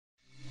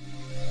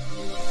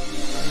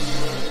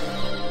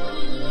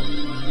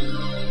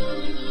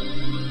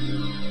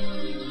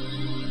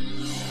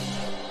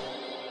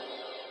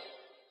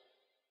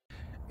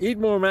Eat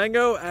more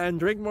mango and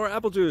drink more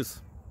apple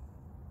juice.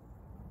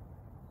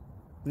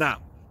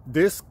 Now,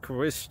 this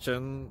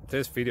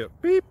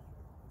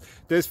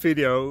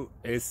video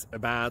is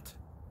about...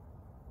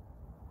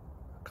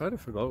 I kind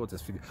of forgot what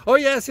this video... Oh,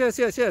 yes.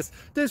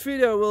 This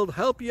video will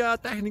help you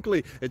out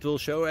technically. It will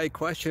show a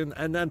question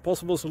and then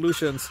possible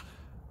solutions.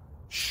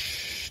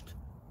 Shh.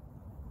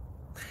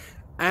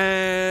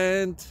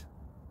 And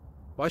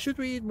why should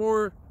we eat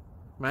more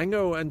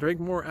mango and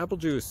drink more apple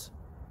juice?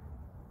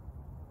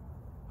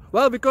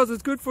 Well, because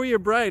it's good for your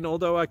brain,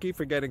 although I keep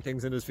forgetting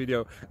things in this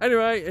video.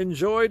 Anyway,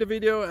 enjoy the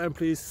video and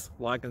please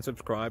like and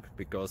subscribe,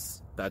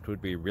 because that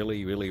would be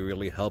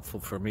really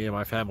helpful for me and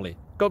my family.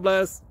 God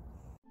bless!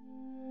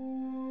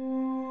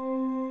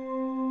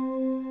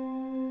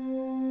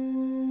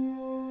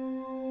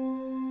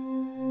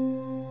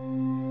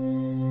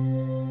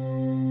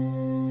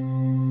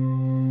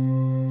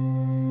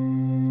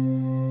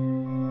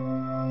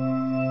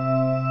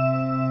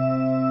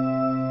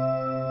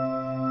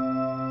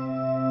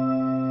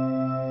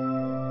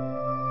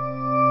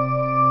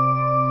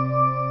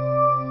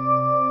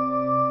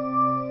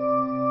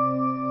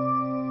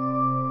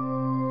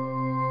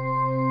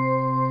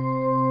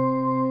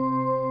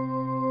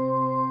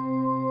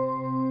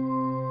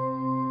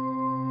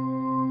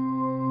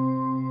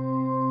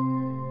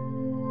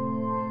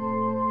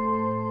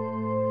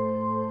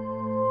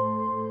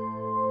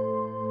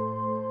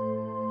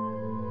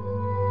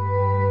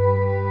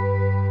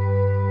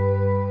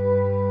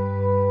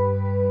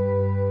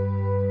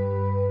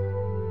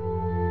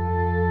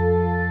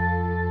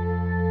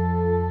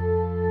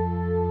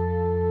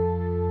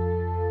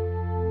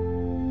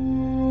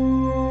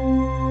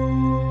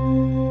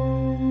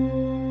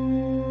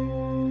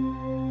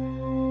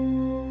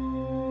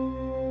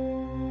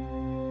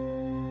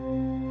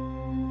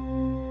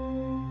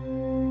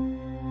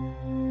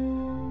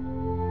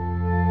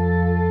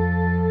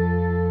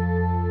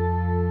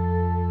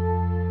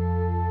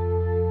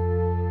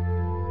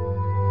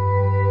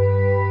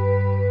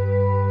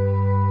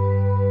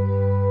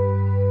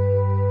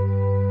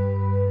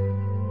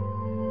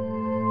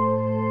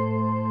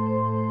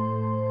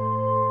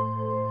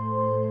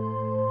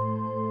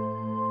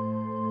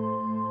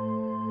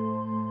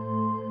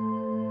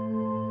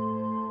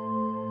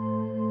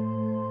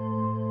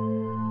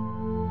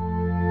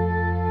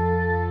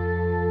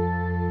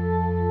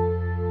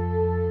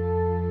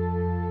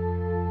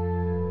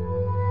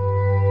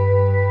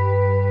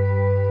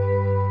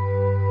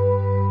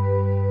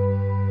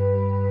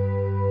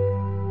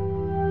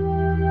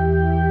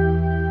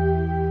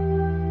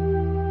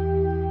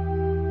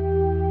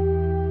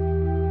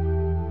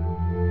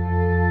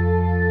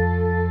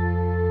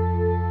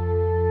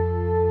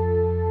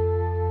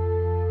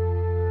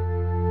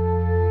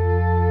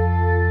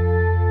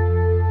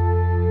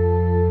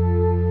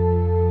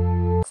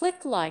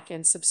 Click like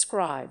and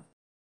subscribe.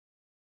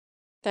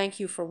 Thank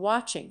you for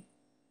watching.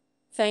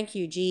 Thank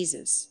you,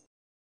 Jesus.